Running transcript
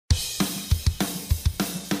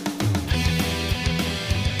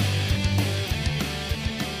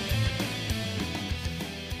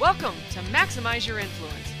Maximize Your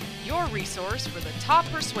Influence, your resource for the top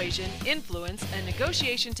persuasion, influence, and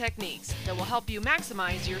negotiation techniques that will help you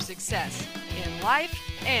maximize your success in life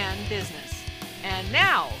and business. And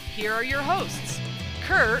now, here are your hosts,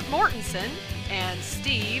 Kurt Mortensen and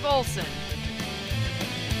Steve Olson.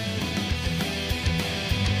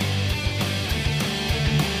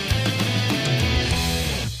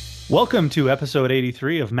 Welcome to episode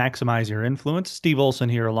 83 of Maximize Your Influence. Steve Olson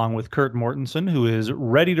here along with Kurt Mortensen, who is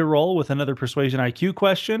ready to roll with another Persuasion IQ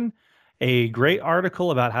question, a great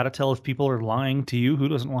article about how to tell if people are lying to you. Who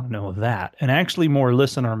doesn't want to know that? And actually more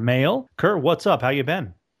listener mail. Kurt, what's up? How you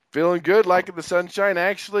been? Feeling good, liking the sunshine.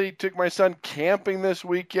 Actually took my son camping this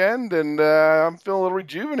weekend, and I'm feeling a little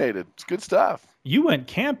rejuvenated. It's good stuff. You went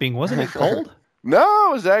camping. Wasn't it cold?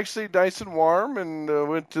 No, it was actually nice and warm, and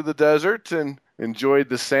went to the desert and enjoyed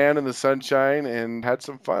the sand and the sunshine and had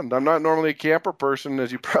some fun. I'm not normally a camper person,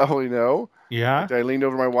 as you probably know. Yeah. I leaned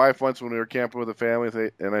over to my wife once when we were camping with the family,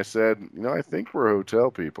 and I said, I think we're hotel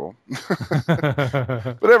people.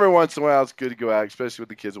 But every once in a while, it's good to go out, especially with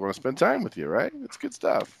the kids who want to spend time with you, right? It's good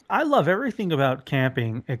stuff. I love everything about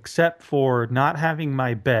camping except for not having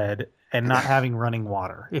my bed and not having running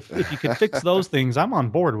water. If you can fix those things, I'm on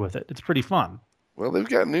board with it. It's pretty fun. Well, they've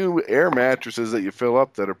got new air mattresses that you fill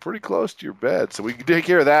up that are pretty close to your bed, so we can take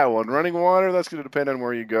care of that one. Running water, that's going to depend on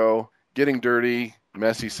where you go. Getting dirty,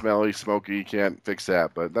 messy, smelly, smoky, you can't fix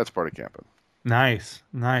that, but that's part of camping. Nice.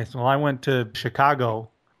 Well, I went to Chicago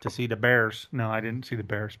to see the Bears. No, I didn't see the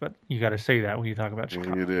Bears, but you got to say that when you talk about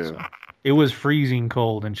Chicago. You do. So it was freezing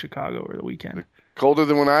cold in Chicago over the weekend. Colder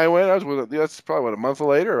than when I went. That's probably, a month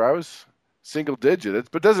later. I was single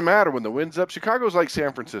digit. But it doesn't matter when the wind's up. Chicago's like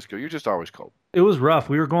San Francisco. You're just always cold. It was rough.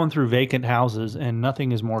 We were going through vacant houses, and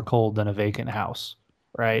nothing is more cold than a vacant house,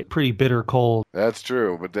 right? Pretty bitter cold. That's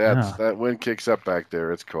true, but that wind kicks up back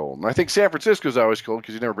there. It's cold. And I think San Francisco's always cold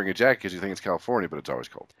because you never bring a jacket because you think it's California, but it's always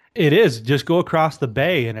cold. It is. Just go across the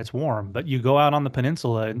bay and it's warm. But you go out on the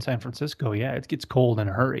peninsula in San Francisco, it gets cold in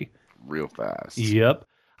a hurry. Real fast. Yep.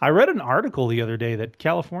 I read an article the other day that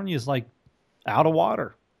California is like out of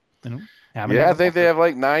water. I think they have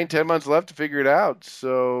like 9-10 months left to figure it out.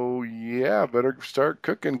 So, better start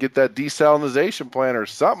cooking, get that desalinization plant or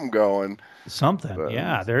something going.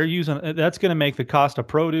 They're using that's going to make the cost of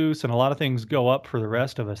produce and a lot of things go up for the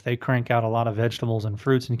rest of us. They crank out a lot of vegetables and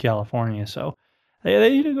fruits in California. So they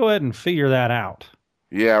need to go ahead and figure that out.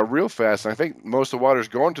 Yeah, real fast. And I think most of the water's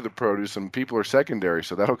going to the produce and people are secondary,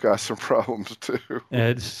 so that'll cause some problems too.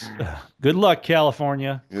 It's good luck,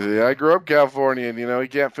 California. Yeah, I grew up in California, and you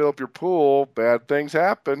can't fill up your pool. Bad things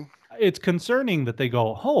happen. It's concerning that they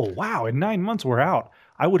go, oh, wow, in 9 months we're out.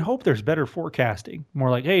 I would hope there's better forecasting.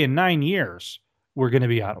 More like, hey, in 9 years, we're going to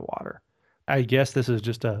be out of water. I guess this is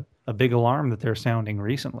just a big alarm that they're sounding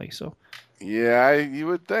recently. So, yeah, you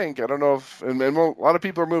would think. I don't know if, and a lot of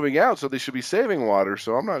people are moving out, so they should be saving water.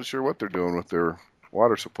 So I'm not sure what they're doing with their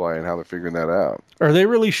water supply and how they're figuring that out. Are they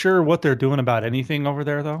really sure what they're doing about anything over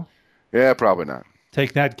there, though? Yeah, probably not.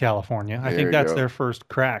 Take that, California. I think that's their first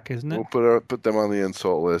crack, isn't it? We'll put them on the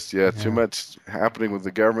insult list. Yeah, too much happening with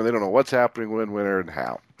the government. They don't know what's happening when, where, and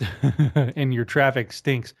how. And your traffic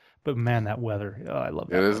stinks. But man, that weather, I love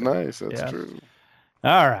that. It is nice. That's true.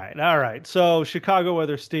 All right. So Chicago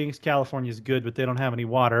weather stinks. California's good, but they don't have any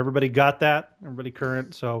water. Everybody got that? Everybody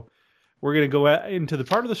current? So we're going to go into the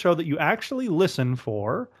part of the show that you actually listen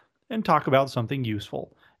for and talk about something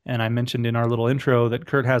useful. And I mentioned in our little intro that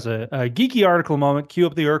Kurt has a geeky article moment. Cue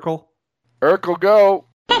up the Urkel. Urkel, go.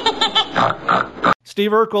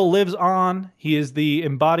 Steve Urkel lives on. He is the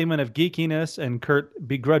embodiment of geekiness, and Kurt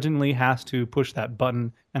begrudgingly has to push that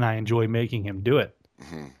button, and I enjoy making him do it.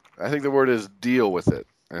 Mm-hmm. I think the word is deal with it.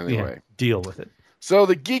 Anyway. Yeah, deal with it. So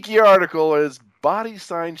the geeky article is body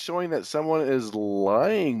signs showing that someone is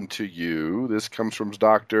lying to you. This comes from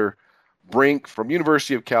Dr. Brink from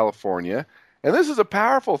University of California. And this is a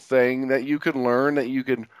powerful thing that you can learn, that you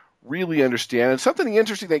can really understand. And something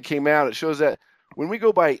interesting that came out, it shows that when we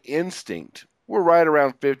go by instinct, we're right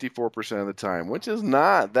around 54% of the time, which is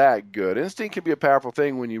not that good. Instinct can be a powerful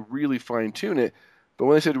thing when you really fine-tune it. But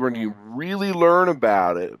when they said when you really learn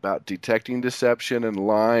about it, about detecting deception and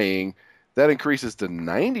lying, that increases to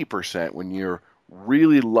 90% when you're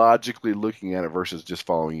really logically looking at it versus just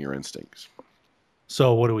following your instincts.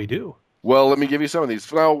 So what do we do? Well, let me give you some of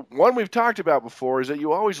these. Now, one we've talked about before is that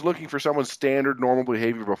you're always looking for someone's standard normal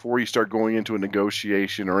behavior before you start going into a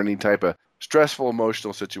negotiation or any type of stressful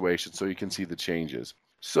emotional situation so you can see the changes.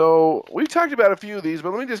 So we've talked about a few of these,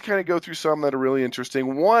 but let me just kind of go through some that are really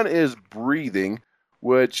interesting. One is breathing,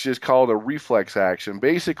 which is called a reflex action.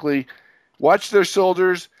 Basically, watch their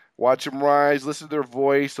shoulders, Watch them rise, listen to their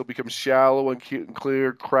voice. They'll become shallow and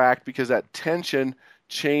clear, cracked, because that tension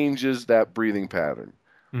changes that breathing pattern.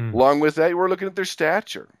 Along with that, we're looking at their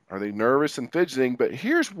stature. Are they nervous and fidgeting? But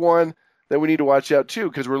here's one that we need to watch out too,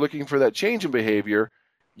 because we're looking for that change in behavior.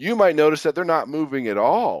 You might notice that they're not moving at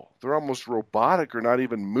all. They're almost robotic or not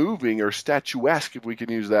even moving, or statuesque, if we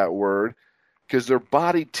can use that word, because their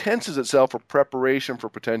body tenses itself for preparation for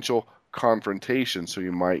potential confrontation. So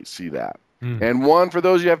you might see that. And one, for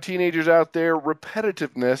those of you who have teenagers out there,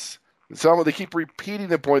 repetitiveness. They keep repeating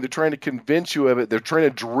the point. They're trying to convince you of it. They're trying to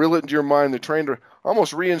drill it into your mind. They're trying to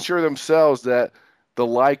almost reassure themselves that the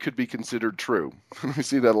lie could be considered true. We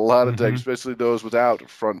see that a lot of times, especially those without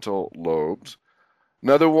frontal lobes.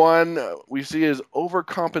 Another one we see is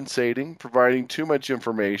overcompensating, providing too much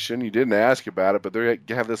information. You didn't ask about it, but they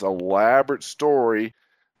have this elaborate story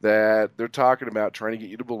that they're talking about, trying to get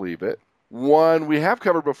you to believe it. One we have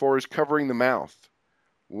covered before is covering the mouth.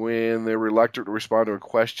 When they're reluctant to respond to a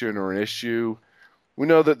question or an issue. We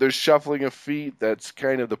know that there's shuffling of feet. That's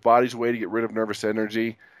kind of the body's way to get rid of nervous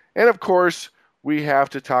energy. And, of course, we have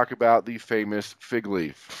to talk about the famous fig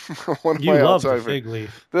leaf. You love the fig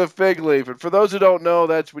leaf. The fig leaf. And for those who don't know,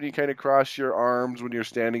 that's when you kind of cross your arms when you're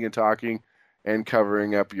standing and talking and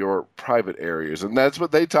covering up your private areas. And that's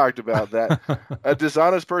what they talked about, that a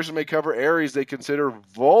dishonest person may cover areas they consider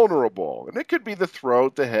vulnerable. And it could be the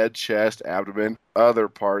throat, the head, chest, abdomen, other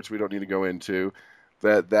parts we don't need to go into.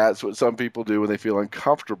 That's what some people do when they feel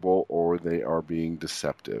uncomfortable or they are being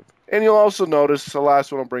deceptive. And you'll also notice, the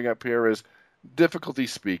last one I'll bring up here is difficulty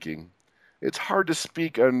speaking. It's hard to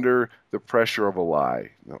speak under the pressure of a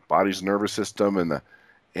lie. The body's nervous system and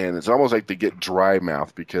it's almost like they get dry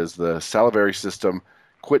mouth because the salivary system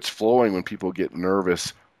quits flowing when people get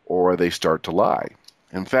nervous or they start to lie.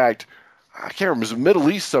 In fact, I can't remember, it was the Middle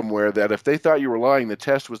East somewhere that if they thought you were lying, the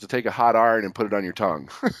test was to take a hot iron and put it on your tongue.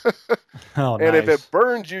 Oh, and nice. if it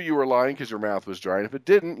burned you, you were lying because your mouth was dry. And if it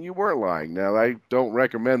didn't, you weren't lying. Now, I don't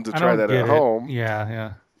recommend to try that at home.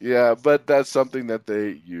 Yeah, but that's something that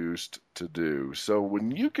they used to do. So when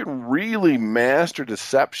you can really master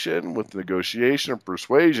deception with negotiation and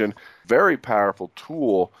persuasion, very powerful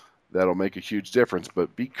tool that'll make a huge difference.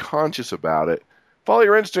 But be conscious about it. Follow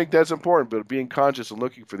your instinct, that's important, but being conscious and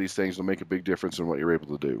looking for these things will make a big difference in what you're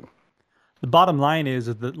able to do. The bottom line is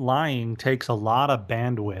that lying takes a lot of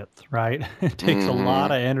bandwidth, right? It takes a lot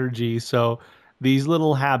of energy. So these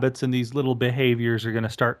little habits and these little behaviors are going to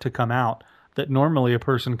start to come out that normally a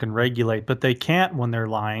person can regulate, but they can't when they're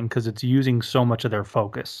lying because it's using so much of their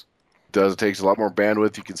focus. It takes a lot more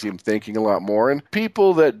bandwidth. You can see them thinking a lot more. And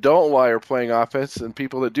people that don't lie are playing offense, and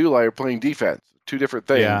people that do lie are playing defense. Two different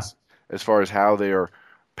things as far as how they are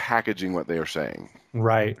packaging what they are saying.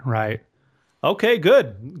 Right. Okay,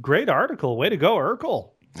 good. Great article. Way to go, Urkel.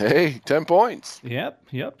 Hey, 10 points. Yep.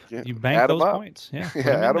 Yeah, You banked those points. Yeah,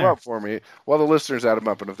 add them up for me. Well, the listeners add them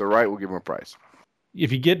up, and if they're right, we'll give them a prize.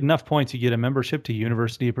 If you get enough points, you get a membership to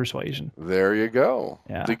University of Persuasion. There you go.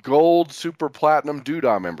 Yeah. The gold, super platinum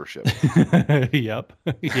doodah membership. Yep.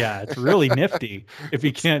 Yeah, it's really nifty if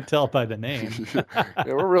you can't tell by the name. Yeah,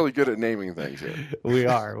 we're really good at naming things here. We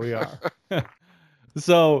are.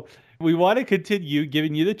 So we want to continue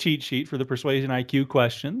giving you the cheat sheet for the Persuasion IQ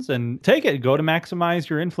questions, and take it. Go to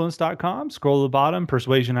maximizeyourinfluence.com, scroll to the bottom,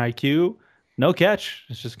 Persuasion IQ. No catch.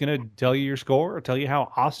 It's just going to tell you your score or tell you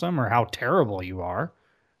how awesome or how terrible you are,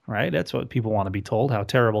 right? That's what people want to be told, how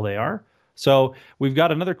terrible they are. So we've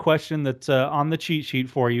got another question that's on the cheat sheet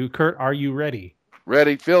for you. Kurt, are you ready?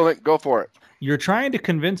 Ready. Feeling it. Go for it. You're trying to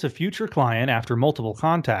convince a future client after multiple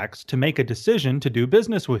contacts to make a decision to do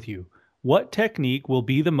business with you. What technique will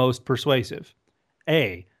be the most persuasive?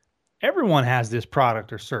 A, everyone has this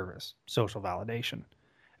product or service, social validation.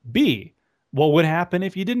 B, what would happen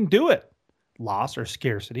if you didn't do it? Loss or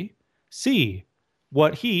scarcity. C,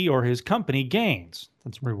 what he or his company gains.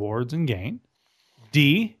 That's rewards and gain.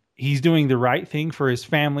 D, he's doing the right thing for his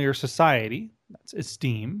family or society. That's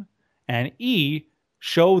esteem. And E,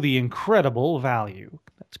 show the incredible value.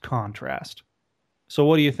 That's contrast. So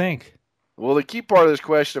what do you think? Well, the key part of this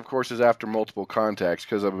question, of course, is after multiple contacts,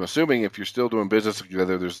 because I'm assuming if you're still doing business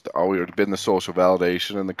together, there's always been the social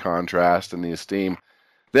validation and the contrast and the esteem.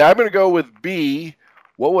 Then I'm going to go with B.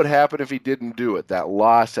 What would happen if he didn't do it? That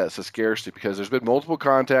loss, that's the scarcity, because there's been multiple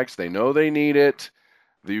contacts. They know they need it.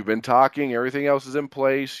 You've been talking. Everything else is in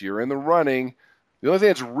place. You're in the running. The only thing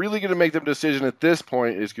that's really going to make them a decision at this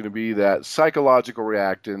point is going to be that psychological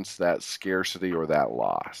reactance, that scarcity, or that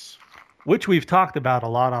loss. Which we've talked about a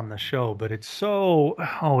lot on the show, but it's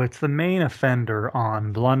it's the main offender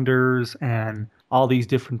on blunders and all these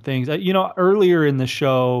different things. Earlier in the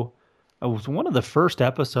show, it was one of the first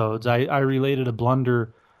episodes, I related a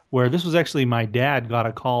blunder where this was actually my dad got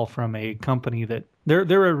a call from a company that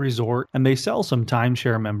they're a resort and they sell some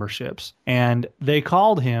timeshare memberships. And they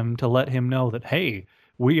called him to let him know that, hey,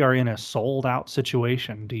 we are in a sold out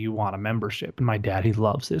situation. Do you want a membership? And my dad, he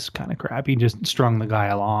loves this kind of crap. He just strung the guy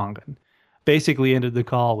along and basically ended the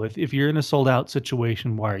call with, if you're in a sold out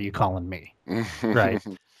situation, why are you calling me? Right.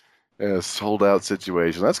 In a sold out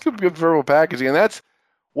situation. That's good verbal packaging. And that's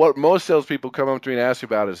what most salespeople come up to me and ask me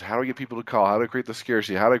about is how do I get people to call? How do I create the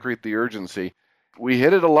scarcity? How do I create the urgency? We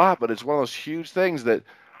hit it a lot, but it's one of those huge things that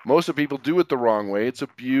most of people do it the wrong way. It's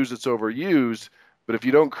abused, it's overused. But if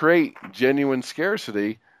you don't create genuine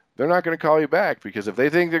scarcity, they're not going to call you back because if they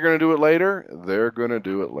think they're going to do it later, they're going to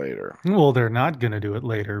do it later. Well, they're not going to do it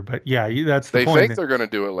later, but yeah, that's the they point. They think they're going to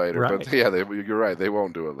do it later, right. But yeah, you're right. They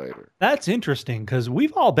won't do it later. That's interesting because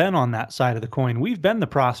we've all been on that side of the coin. We've been the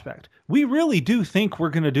prospect. We really do think we're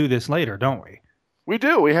going to do this later, don't we? We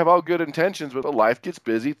do. We have all good intentions, but life gets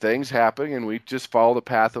busy, things happen, and we just follow the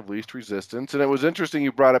path of least resistance. And it was interesting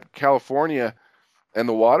you brought up California and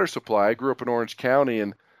the water supply. I grew up in Orange County,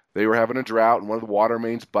 and they were having a drought, and one of the water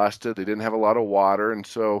mains busted. They didn't have a lot of water, and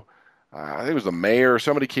so I think it was the mayor or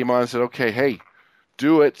somebody came on and said, okay, hey,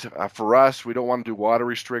 do it for us. We don't want to do water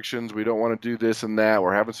restrictions. We don't want to do this and that.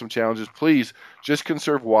 We're having some challenges. Please just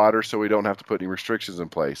conserve water so we don't have to put any restrictions in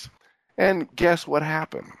place. And guess what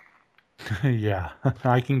happened? Yeah,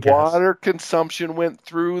 I can guess. Water consumption went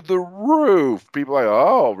through the roof. People are like,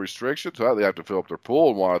 oh, restrictions? Well, they have to fill up their pool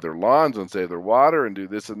and water their lawns and save their water and do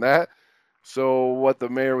this and that. So what the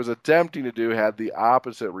mayor was attempting to do had the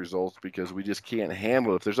opposite results because we just can't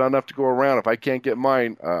handle it. If there's not enough to go around, if I can't get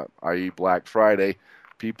mine, i.e. Black Friday,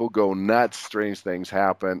 people go nuts, strange things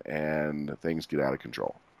happen, and things get out of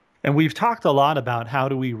control. And we've talked a lot about how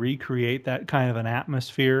do we recreate that kind of an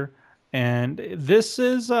atmosphere. And this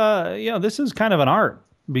is, this is kind of an art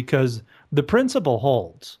because the principle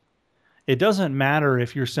holds. It doesn't matter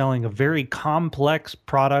if you're selling a very complex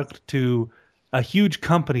product to a huge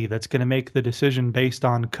company that's going to make the decision based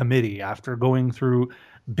on committee after going through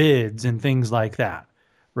bids and things like that,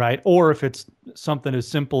 right? Or if it's something as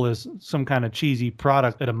simple as some kind of cheesy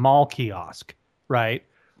product at a mall kiosk, right?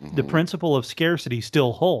 Mm-hmm. The principle of scarcity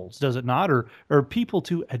still holds, does it not? Or are people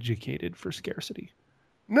too educated for scarcity?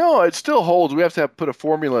 No, it still holds. We have to put a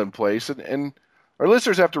formula in place. And our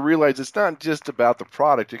listeners have to realize it's not just about the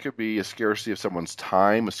product. It could be a scarcity of someone's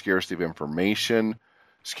time, a scarcity of information,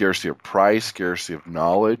 scarcity of price, scarcity of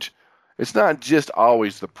knowledge. It's not just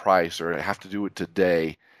always the price or I have to do it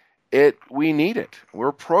today. We need it.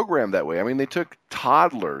 We're programmed that way. I mean, they took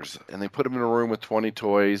toddlers and they put them in a room with 20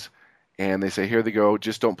 toys and they say, here they go,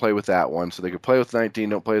 just don't play with that one. So they could play with 19,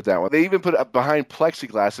 don't play with that one. They even put it behind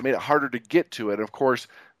plexiglass and made it harder to get to it. And of course,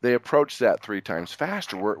 they approach that 3 times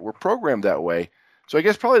faster. We're programmed that way. So I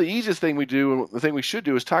guess probably the easiest thing we do and the thing we should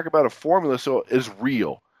do is talk about a formula so it is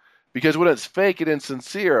real. Because when it's fake and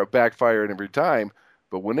insincere, it backfires every time.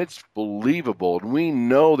 But when it's believable, and we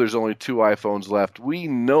know there's only 2 iPhones left, we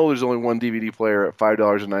know there's only 1 DVD player at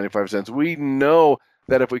 $5.95, we know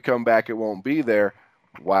that if we come back it won't be there,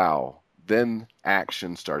 wow, then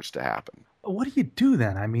action starts to happen. What do you do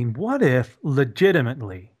then? I mean, what if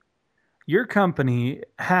legitimately your company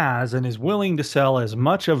has and is willing to sell as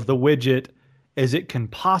much of the widget as it can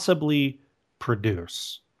possibly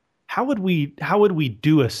produce? How would we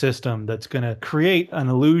do a system that's going to create an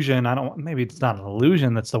illusion? Maybe it's not an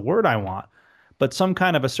illusion, that's the word I want, but some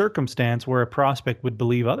kind of a circumstance where a prospect would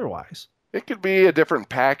believe otherwise. It could be a different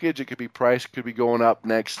package. It could be price. It could be going up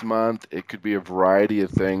next month. It could be a variety of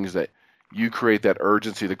things that you create that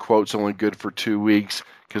urgency. The quote's only good for 2 weeks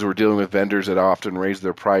because we're dealing with vendors that often raise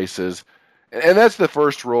their prices. And that's the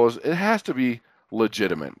first rule is it has to be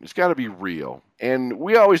legitimate. It's got to be real. And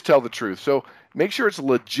we always tell the truth. So make sure it's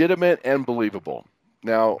legitimate and believable.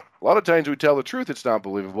 Now, a lot of times we tell the truth, it's not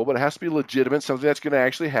believable, but it has to be legitimate, something that's going to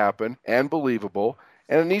actually happen and believable.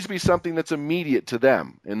 And it needs to be something that's immediate to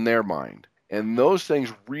them in their mind. And those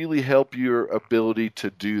things really help your ability to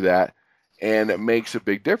do that. And it makes a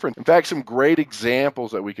big difference. In fact, some great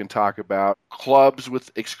examples that we can talk about, clubs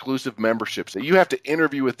with exclusive memberships that you have to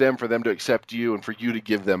interview with them for them to accept you and for you to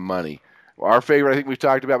give them money. Our favorite, I think we've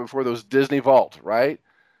talked about before, those Disney Vault, right?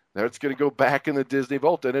 That's going to go back in the Disney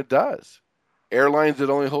Vault, and it does. Airlines that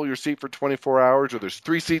only hold your seat for 24 hours, or there's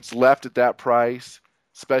 3 seats left at that price.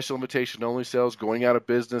 Special invitation only sales, going out of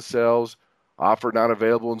business sales, offer not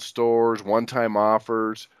available in stores, one-time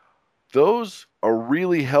offers. Those are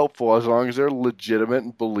really helpful as long as they're legitimate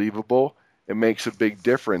and believable. It makes a big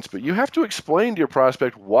difference. But you have to explain to your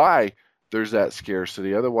prospect why there's that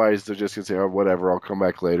scarcity. Otherwise, they're just going to say, oh, whatever, I'll come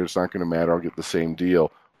back later. It's not going to matter. I'll get the same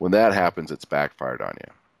deal. When that happens, it's backfired on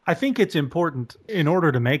you. I think it's important in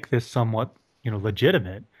order to make this somewhat,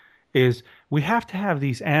 legitimate, is we have to have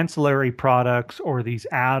these ancillary products or these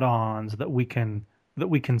add-ons that we can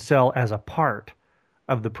sell as a part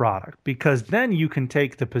of the product, because then you can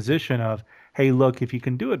take the position of, hey, look, if you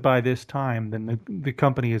can do it by this time, then the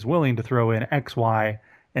company is willing to throw in X, Y,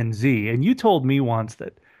 and Z. And you told me once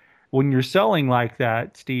that when you're selling like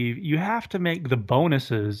that, Steve, you have to make the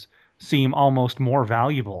bonuses seem almost more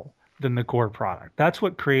valuable than the core product. That's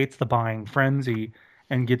what creates the buying frenzy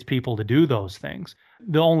and gets people to do those things.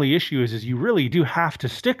 The only issue is you really do have to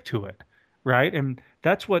stick to it, right? And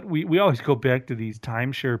that's what we always go back to these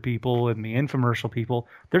timeshare people and the infomercial people.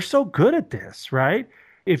 They're so good at this, right?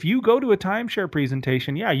 If you go to a timeshare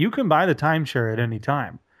presentation, yeah, you can buy the timeshare at any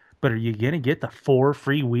time, but are you going to get the 4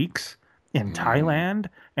 free weeks in Thailand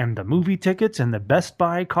and the movie tickets and the Best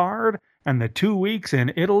Buy card and the 2 weeks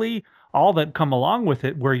in Italy, all that come along with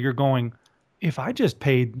it, where you're going, if I just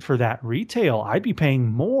paid for that retail, I'd be paying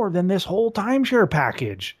more than this whole timeshare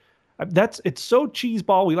package. It's so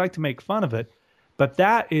cheeseball. We like to make fun of it, but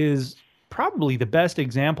that is probably the best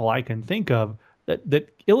example I can think of that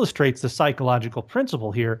illustrates the psychological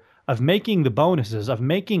principle here of making the bonuses, of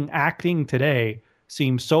making acting today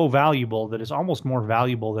seem so valuable that it's almost more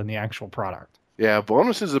valuable than the actual product. Yeah,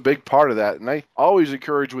 bonus is a big part of that. And I always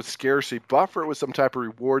encourage with scarcity, buffer it with some type of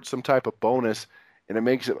reward, some type of bonus, and it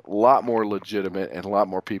makes it a lot more legitimate and a lot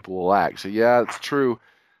more people will act. So yeah, it's true.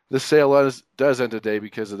 The sale does end today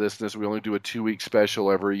because of this. We only do a 2-week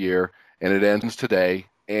special every year, and it ends today.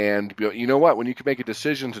 And you know what? When you can make a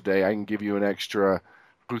decision today, I can give you an extra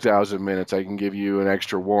 2,000 minutes. I can give you an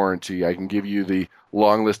extra warranty. I can give you the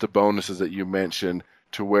long list of bonuses that you mentioned,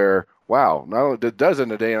 to where, wow, not only it does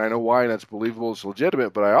end today, and I know why, and that's believable, it's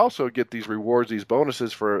legitimate, but I also get these rewards, these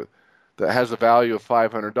bonuses that has a value of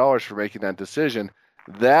 $500 for making that decision.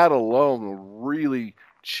 That alone will really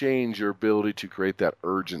change your ability to create that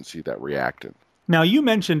urgency, that reactant. Now, you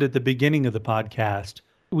mentioned at the beginning of the podcast,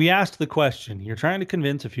 we asked the question, you're trying to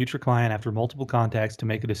convince a future client after multiple contacts to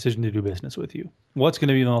make a decision to do business with you. What's going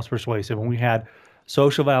to be the most persuasive? And we had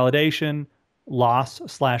social validation,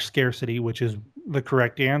 loss/scarcity, which is the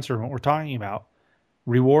correct answer in what we're talking about,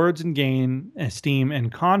 rewards and gain, esteem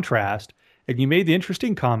and contrast. And you made the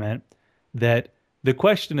interesting comment that the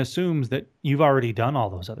question assumes that you've already done all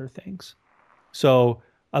those other things. So,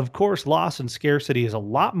 of course, loss and scarcity is a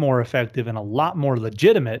lot more effective and a lot more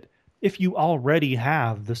legitimate if you already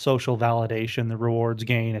have the social validation, the rewards,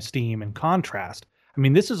 gain, esteem, and contrast. I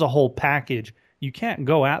mean, this is a whole package. You can't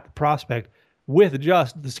go at the prospect with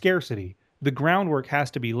just the scarcity. The groundwork has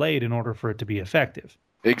to be laid in order for it to be effective.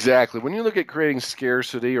 Exactly. When you look at creating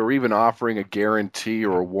scarcity or even offering a guarantee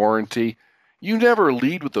or a warranty, you never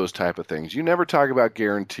lead with those type of things. You never talk about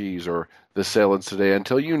guarantees or the sale ends today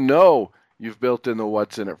until you know you've built in the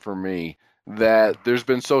what's in it for me, that there's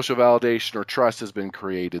been social validation or trust has been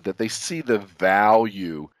created, that they see the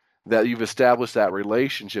value, that you've established that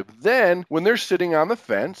relationship. Then when they're sitting on the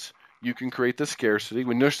fence, you can create the scarcity.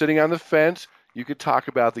 When they're sitting on the fence, you could talk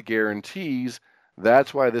about the guarantees.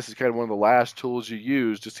 That's why this is kind of one of the last tools you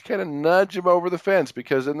use, just to kind of nudge them over the fence,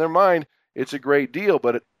 because in their mind, it's a great deal.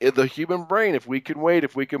 But in the human brain, if we can wait,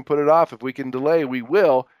 if we can put it off, if we can delay, we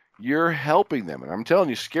will. You're helping them. And I'm telling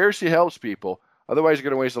you, scarcity helps people. Otherwise, you're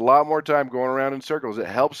going to waste a lot more time going around in circles. It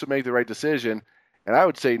helps to make the right decision. And I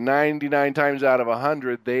would say 99 times out of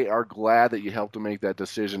 100, they are glad that you helped them make that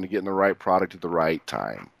decision to get in the right product at the right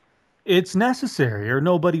time. It's necessary, or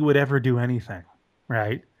nobody would ever do anything,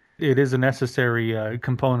 right? It is a necessary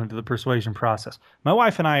component of the persuasion process. My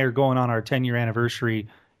wife and I are going on our 10-year anniversary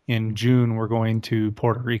in June. We're going to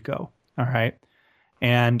Puerto Rico, all right?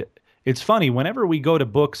 And it's funny, whenever we go to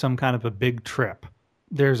book some kind of a big trip,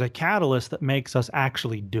 there's a catalyst that makes us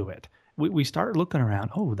actually do it. We start looking around,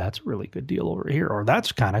 oh, that's a really good deal over here, or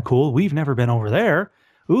that's kind of cool. We've never been over there.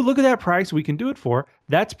 Ooh, look at that price we can do it for.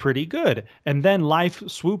 That's pretty good. And then life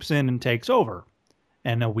swoops in and takes over.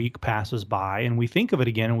 And a week passes by and we think of it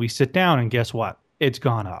again and we sit down and guess what? It's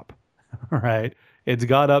gone up, right? It's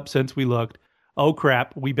gone up since we looked. Oh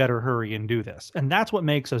crap, we better hurry and do this. And that's what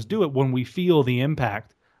makes us do it when we feel the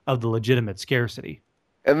impact of the legitimate scarcity.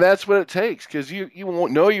 And that's what it takes, because you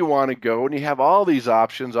won't know you want to go and you have all these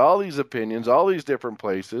options, all these opinions, all these different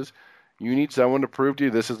places. You need someone to prove to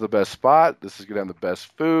you this is the best spot, this is going to have the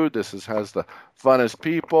best food, has the funnest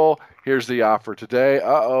people, here's the offer today.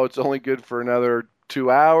 Uh-oh, it's only good for another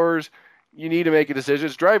 2 hours. You need to make a decision.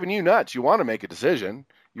 It's driving you nuts. You want to make a decision.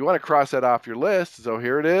 You want to cross that off your list. So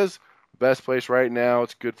here it is. Best place right now.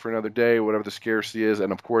 It's good for another day, whatever the scarcity is.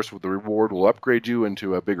 And of course, with the reward, we'll upgrade you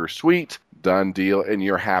into a bigger suite. Done deal. And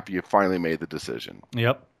you're happy you finally made the decision.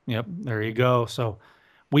 Yep. There you go. So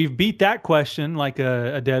We've beat that question like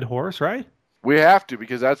a dead horse, right? We have to,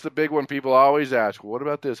 because that's the big one people always ask. Well, what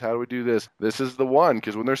about this? How do we do this? This is the one,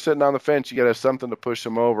 because when they're sitting on the fence, you got to have something to push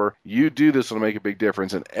them over. You do this, it'll make a big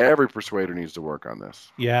difference, and every persuader needs to work on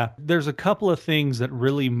this. Yeah, there's a couple of things that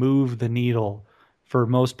really move the needle for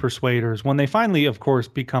most persuaders when they finally, of course,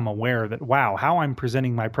 become aware that, wow, how I'm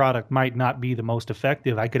presenting my product might not be the most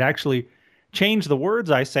effective. I could actually change the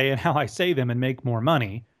words I say and how I say them and make more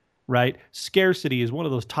money, right? Scarcity is one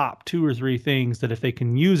of those top 2 or 3 things that if they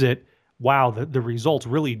can use it, wow, the results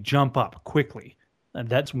really jump up quickly. And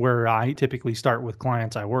that's where I typically start with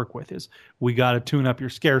clients I work with is we got to tune up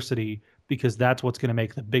your scarcity because that's what's going to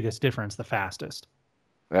make the biggest difference the fastest.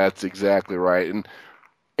 That's exactly right. And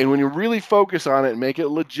when you really focus on it and make it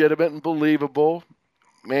legitimate and believable,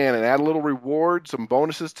 man, and add a little reward, some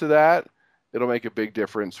bonuses to that, it'll make a big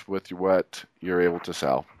difference with what you're able to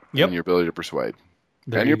sell and your ability to persuade.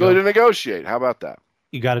 And your ability to negotiate. How about that?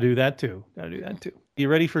 You got to do that too. You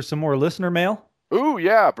ready for some more listener mail? Ooh,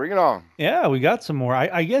 yeah, bring it on. Yeah, we got some more.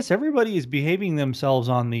 I guess everybody is behaving themselves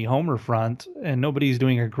on the Homer front, and nobody's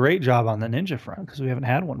doing a great job on the Ninja front because we haven't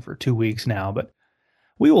had one for 2 weeks now. But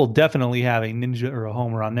we will definitely have a Ninja or a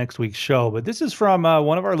Homer on next week's show. But this is from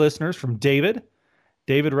one of our listeners, from David.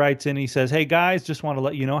 David writes in, he says, "Hey guys, just want to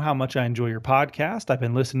let you know how much I enjoy your podcast. I've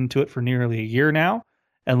been listening to it for nearly a year now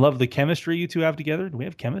and love the chemistry you two have together." Do we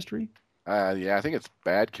have chemistry? Yeah, I think it's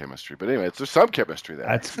bad chemistry, but anyway, there's some chemistry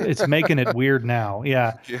there. It's making it weird now.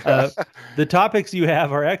 Yeah. The topics you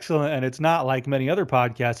have are excellent, and it's not like many other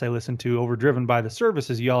podcasts I listen to, overdriven by the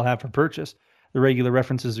services you all have for purchase. The regular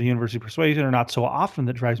references of University of Persuasion are not so often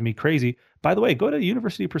that drives me crazy. By the way, go to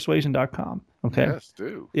universitypersuasion.com. Okay. Yes,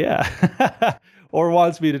 do. Yeah. Or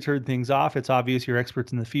wants me to turn things off. It's obvious you're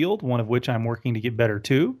experts in the field, one of which I'm working to get better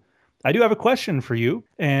too. I do have a question for you.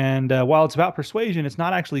 And while it's about persuasion, it's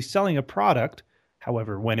not actually selling a product.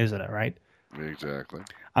 However, when isn't it, right? Exactly.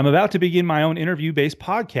 I'm about to begin my own interview-based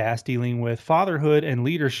podcast dealing with fatherhood and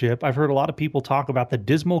leadership. I've heard a lot of people talk about the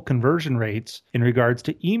dismal conversion rates in regards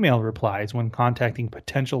to email replies when contacting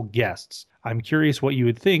potential guests. I'm curious what you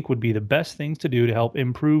would think would be the best things to do to help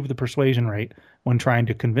improve the persuasion rate when trying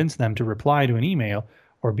to convince them to reply to an email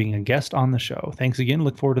or being a guest on the show. Thanks again.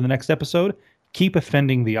 Look forward to the next episode. Keep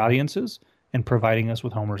offending the audiences and providing us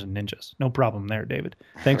with homers and ninjas. No problem there, David.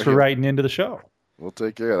 Thanks for writing into the show. We'll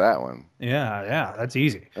take care of that one. Yeah, that's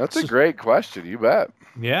easy. That's a great question. You bet.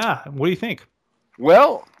 Yeah. What do you think?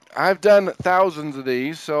 Well, I've done thousands of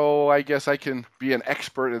these, so I guess I can be an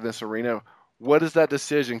expert in this arena. What is that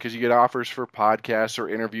decision? Because you get offers for podcasts or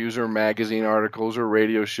interviews or magazine articles or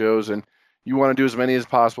radio shows, and you want to do as many as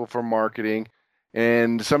possible for marketing.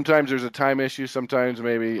 And sometimes there's a time issue. Sometimes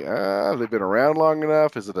maybe they've been around long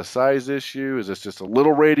enough. Is it a size issue? Is this just a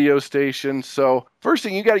little radio station? So first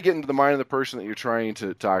thing, you got to get into the mind of the person that you're trying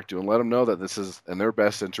to talk to and let them know that this is in their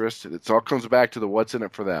best interest. It all comes back to the what's in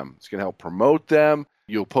it for them. It's going to help promote them.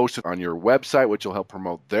 You'll post it on your website, which will help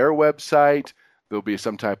promote their website. There'll be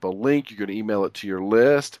some type of link. You're going to email it to your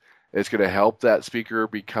list. It's going to help that speaker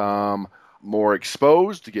become more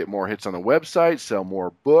exposed, to get more hits on the website, sell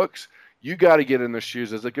more books. You got to get in their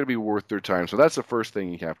shoes. Is it going to be worth their time? So that's the first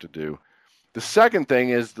thing you have to do. The second thing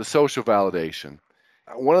is the social validation.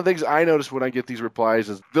 One of the things I notice when I get these replies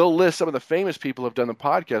is they'll list some of the famous people who have done the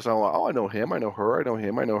podcast. I'm like, oh, I know him, I know her, I know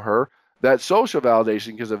him, I know her. That social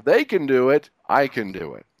validation, because if they can do it, I can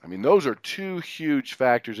do it. I mean, those are two huge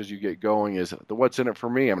factors as you get going is the what's in it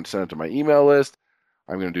for me. I'm going to send it to my email list.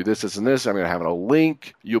 I'm going to do this, this, and this. I'm going to have a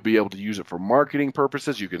link. You'll be able to use it for marketing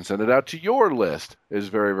purposes. You can send it out to your list. It's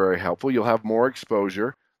very, very helpful. You'll have more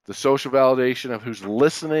exposure. The social validation of who's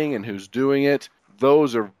listening and who's doing it,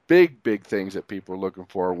 those are big, big things that people are looking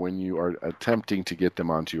for when you are attempting to get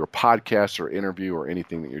them onto your podcast or interview or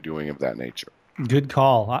anything that you're doing of that nature. Good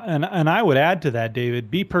call. And I would add to that,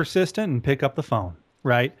 David, be persistent and pick up the phone,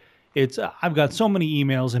 right? I've got so many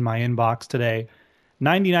emails in my inbox today.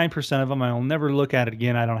 99% of them, I'll never look at it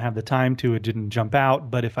again. I don't have the time to. It didn't jump out.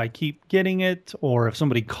 But if I keep getting it or if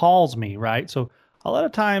somebody calls me, right? So a lot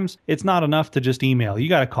of times it's not enough to just email. You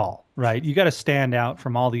got to call, right? You got to stand out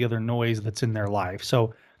from all the other noise that's in their life.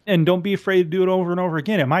 So, and don't be afraid to do it over and over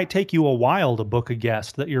again. It might take you a while to book a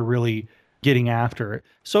guest that you're really getting after.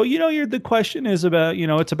 So, the question is about,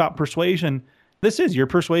 it's about persuasion. You're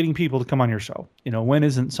persuading people to come on your show. When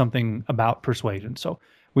isn't something about persuasion? So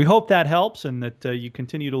we hope that helps and that you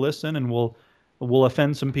continue to listen, and we'll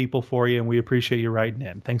offend some people for you, and we appreciate you writing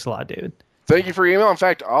in. Thanks a lot, David. Thank you for your email. In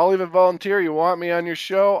fact, I'll even volunteer. You want me on your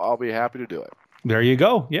show, I'll be happy to do it. There you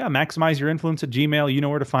go. Yeah, maximize your influence at Gmail. You know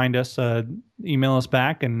where to find us. Email us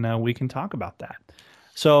back, and we can talk about that.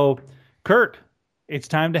 So, Kurt, it's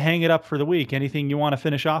time to hang it up for the week. Anything you want to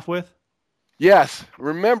finish off with? Yes.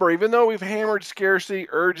 Remember, even though we've hammered scarcity,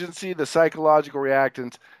 urgency, the psychological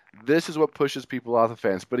reactance, this is what pushes people off the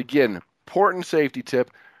fence. But again, important safety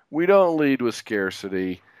tip, we don't lead with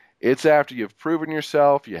scarcity. It's after you've proven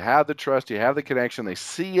yourself, you have the trust, you have the connection, they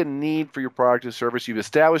see a need for your product or service, you've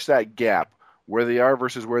established that gap where they are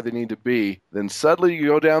versus where they need to be, then suddenly you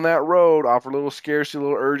go down that road, offer a little scarcity, a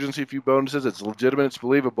little urgency, a few bonuses, it's legitimate, it's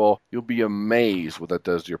believable. You'll be amazed what that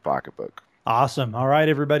does to your pocketbook. Awesome. All right,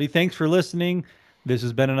 everybody. Thanks for listening. This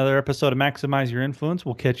has been another episode of Maximize Your Influence.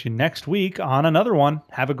 We'll catch you next week on another one.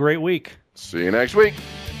 Have a great week. See you next week.